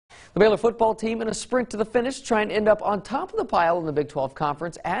The Baylor football team in a sprint to the finish, trying to end up on top of the pile in the Big 12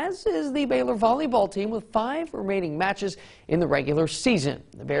 Conference, as is the Baylor volleyball team with 5 remaining matches in the regular season.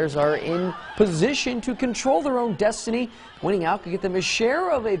 The Bears are in position to control their own destiny. Winning out could get them a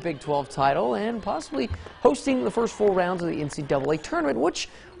share of a Big 12 title and possibly hosting the first 4 rounds of the NCAA tournament, which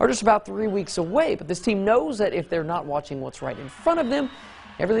are just about 3 weeks away. But this team knows that if they're not watching what's right in front of them,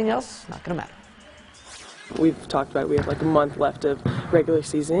 everything else is not going to matter. We've talked about we have like a month left of regular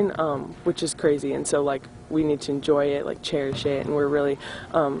season, which is crazy, and so like we need to enjoy it, like cherish it, and we're really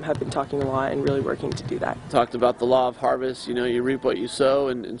have been talking a lot and really working to do that. Talked about the law of harvest. You know, you reap what you sow,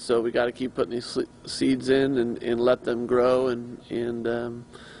 and so we got to keep putting these seeds in and let them grow, and you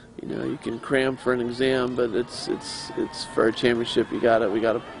know, you can cram for an exam, but it's for a championship. We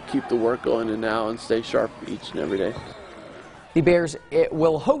gotta keep the work going and now and stay sharp each and every day. The Bears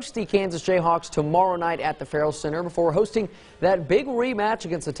will host the Kansas Jayhawks tomorrow night at the Farrell Center before hosting that big rematch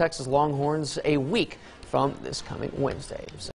against the Texas Longhorns a week from this coming Wednesday.